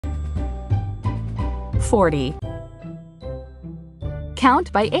40.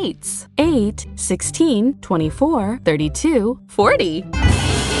 Count by eights. 8, 16, 24, 32, 40.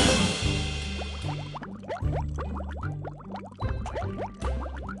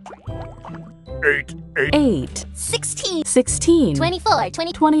 8, 16, 24,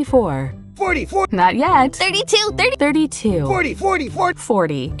 24. 44. Not yet. 32, 32. 40, 40, 40.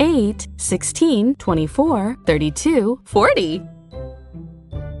 40. 8, 16, 24, 32, 40.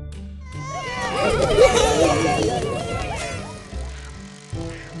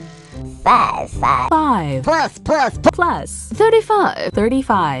 5. 5 plus 35.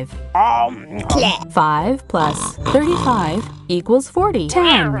 35. 5 plus 35 equals 40.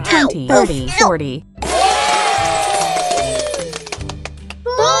 10, 20, 30, 40. 40!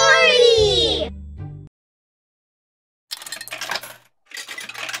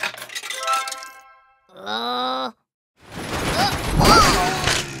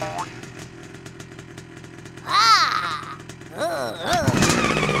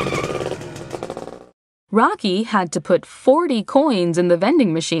 Rocky had to put 40 coins in the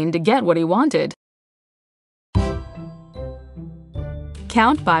vending machine to get what he wanted.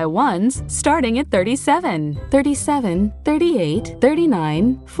 Count by ones starting at 37. 37, 38,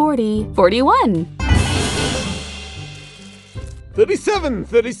 39, 40, 41. 37,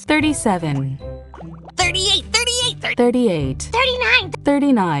 37, 38, 38, 39,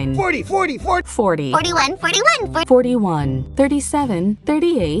 39, 40, 40, 40. 40, 41, 41, 41, 37,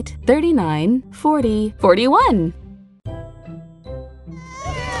 38, 39, 40, 41.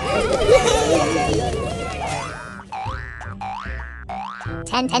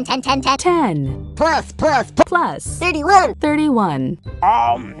 10. 10 Plus. plus 31. 31.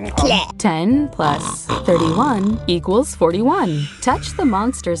 10 plus 31 equals 41. Touch the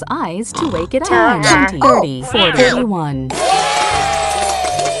monster's eyes to wake it up. 20, 30, 40, 41.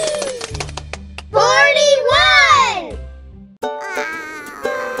 41! Oh.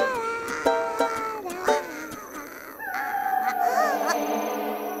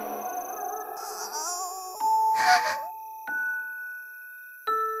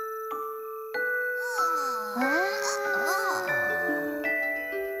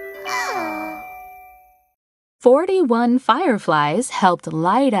 41 fireflies helped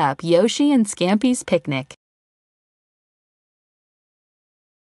light up Yoshi and Scampy's picnic.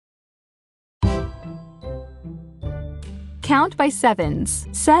 Count by sevens.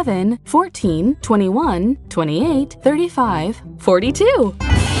 7, 14, 21, 28, 35, 42.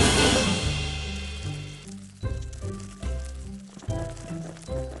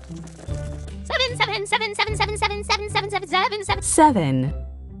 7,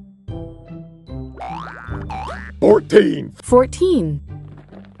 14. 14,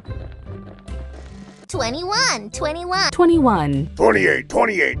 21. 21, 28,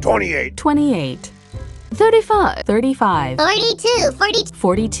 28, 28. 28, 35, 35, 42.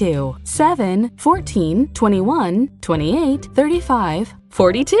 42, 7, 14, 21, 28, 35,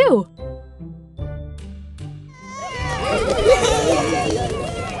 42.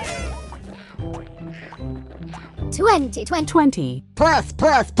 20. 20 Plus.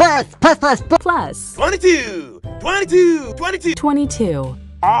 plus 22, 22, 22. 22.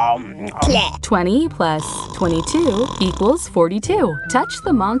 20 plus 22 equals 42. Touch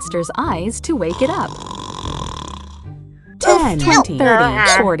the monster's eyes to wake it up. 10, 20,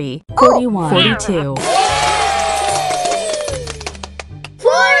 30, 40, 41, 42.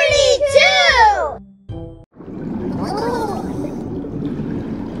 42!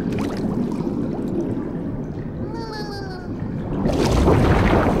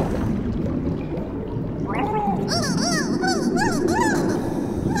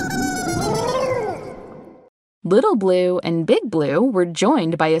 Little Blue and Big Blue were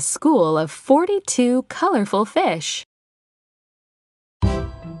joined by a school of 42 colorful fish.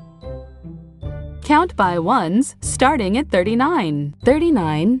 Count by ones starting at 39.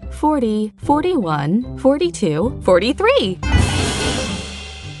 39, 40, 41, 42, 43.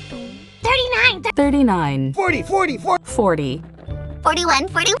 39. 39, 40, 40, 40. 40, 41.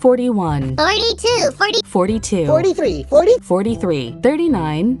 41, 42. 42, 43, 40. 43,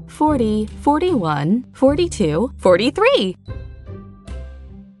 39, 40, 41, 42, 43.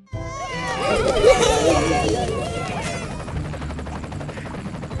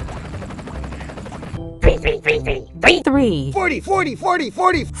 3, 40, 40, 40,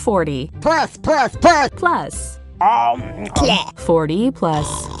 40. 40, Plus. plus 40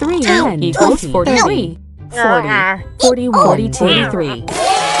 plus 3 equals 43. 40, 41, 42, 43.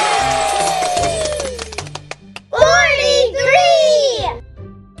 43!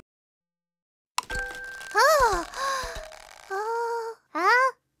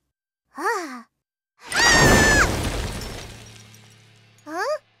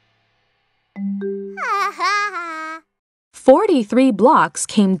 43 blocks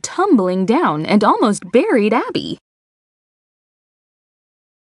came tumbling down and almost buried Abby.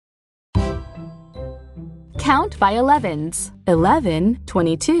 Count by 11s. 11,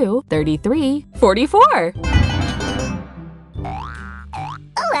 22, 33, 44.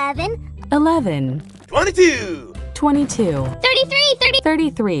 11. 11. 22. 22. 33.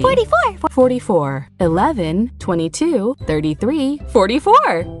 33. 44. 44. 11, 22, 33,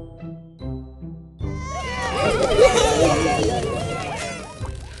 44.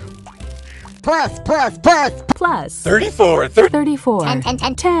 Plus. Plus. 34. 34.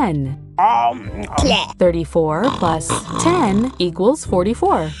 10. 10. 34 plus 10 equals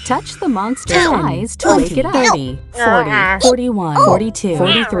 44. Touch the monster's eyes to wake it up. 30, 40, 41, 42,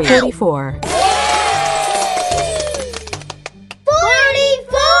 43, 44. 44!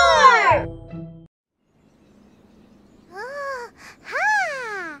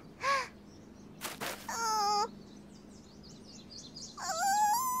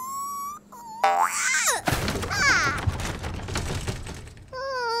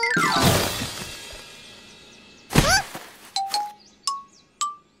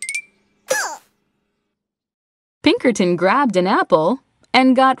 Pinkerton grabbed an apple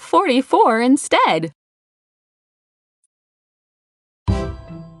and got 44 instead.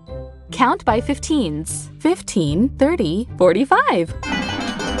 Count by 15s. 15, 30, 45.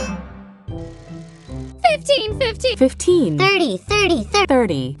 15. 15. 30.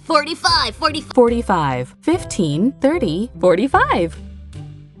 30. 45. 45. 15, 30, 45.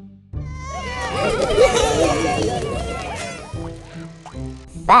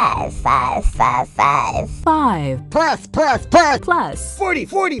 5. 5. Plus. Plus. 40.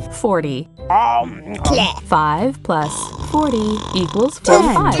 40. 5 plus 40 equals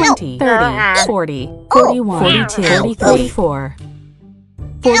 45. 20, 30, 40, 41, 42, 43, 44.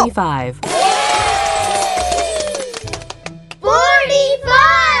 45.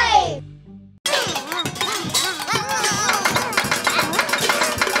 45!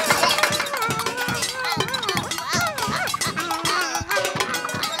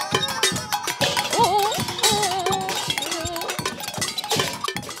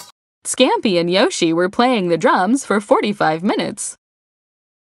 Scampy and Yoshi were playing the drums for 45 minutes.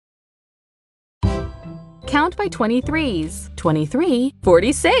 Count by 23s. 23,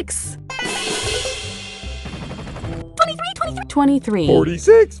 46. 23.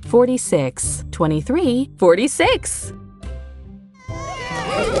 46. 46. 23, 46.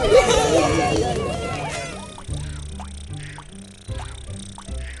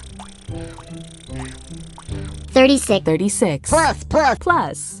 36. 36. Plus.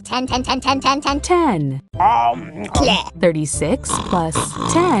 Plus. 10. 10. 36 plus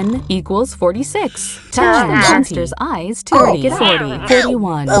 10 equals 46. Touch the monster's eyes to make it 40,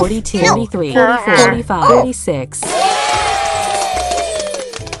 41, 42, 43, 44, 45, 46.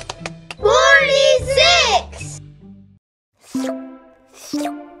 46!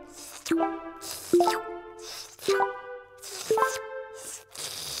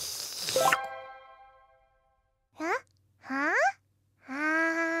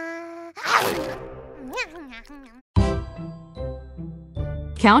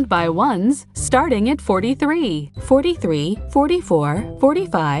 Count by ones, starting at 43. 43, 44,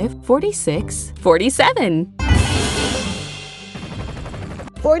 45, 46, 47.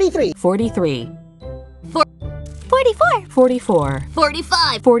 43. 43. 44. 44.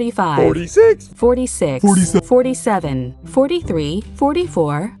 45. 45. 46. 46. 47. 43.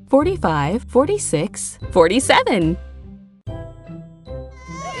 44. 45. 46. 47.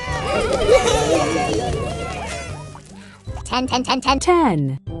 10.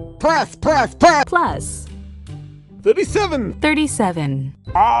 10. Plus. Plus. 37. 37.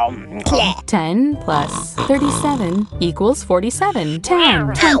 10 plus 37 equals 47.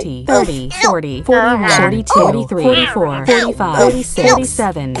 10, 20, 30, 40, 41, 42, 43, 44, 45, 46,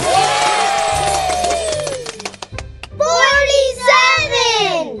 47. 47!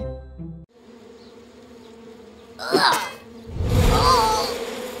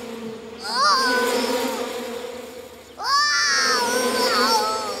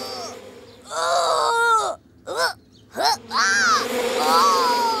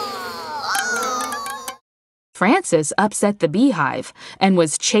 Francis upset the beehive and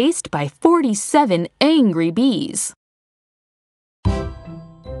was chased by 47 angry bees.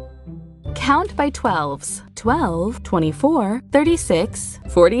 Count by 12s. 12, 24, 36,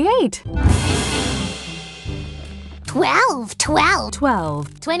 48. 12.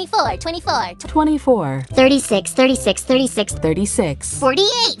 12, 24. 24, 36. 36,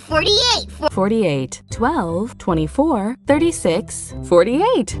 48. 48, 12, 24, 36,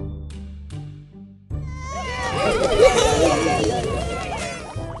 48.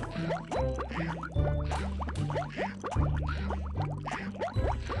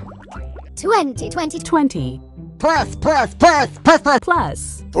 20, 20. 20 Plus.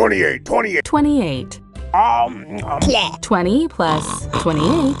 plus 28. 28. 20 plus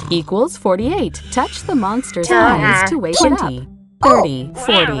 28 equals 48. Touch the monster's eyes to wake it up. 30,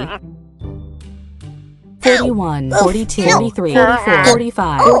 40, 41, 42, 43, 44,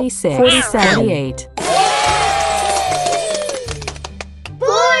 45, 46, 47, 48. 48!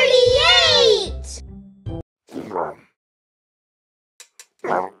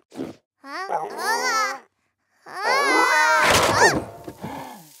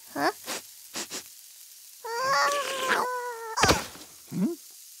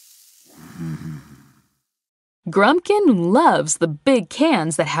 Grumpkin loves the big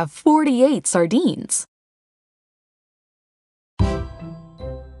cans that have 48 sardines.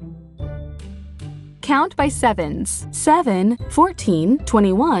 Count by sevens. 7, 14,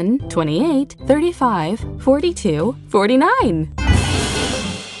 21, 28, 35, 42, 49.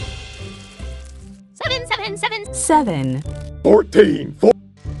 7, 14.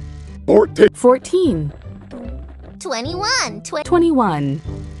 14, 21, 21,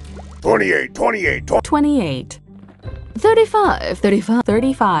 28. 28, 35,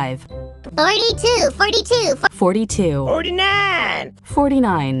 35, 42, 42, 42, 49.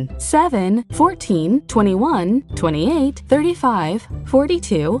 49, 7, 14, 21, 28, 35,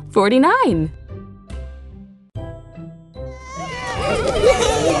 42, 49.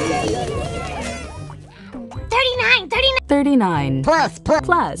 39 plus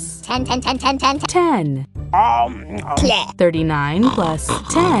 10, 10. 39 plus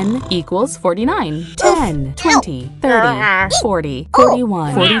 10 equals 49. 10, 20, 30, 40,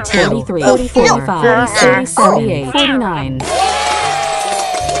 41, 42, 43, 44, 45, 46, 48, 49. 49!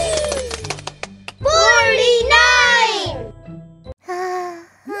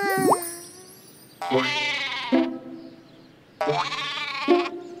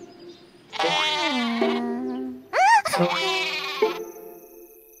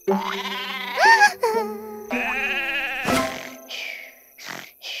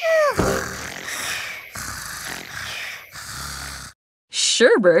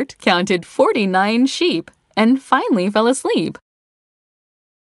 Sherbert counted 49 sheep and finally fell asleep.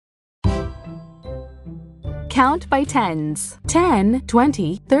 Count by tens. 10,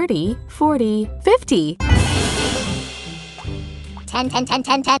 20, 30, 40, 50. 10, 10,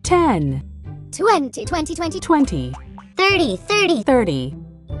 20, 20. 20, 30, 30,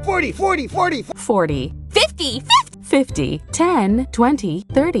 40. 40, 50, 50, 10, 20,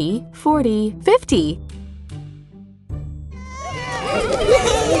 30, 40, 50.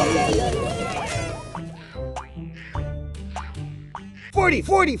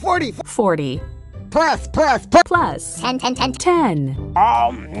 40 Plus. plus 10, 10.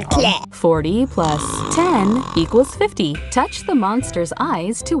 40 plus 10 equals 50. Touch the monster's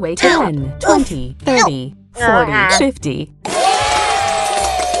eyes to wake 10, 20, 30, 40, 50.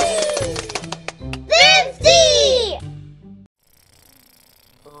 50!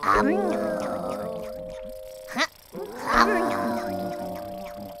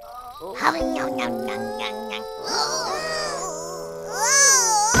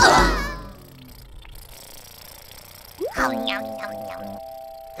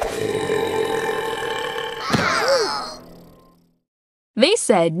 They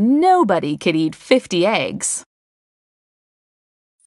said nobody could eat 50 eggs.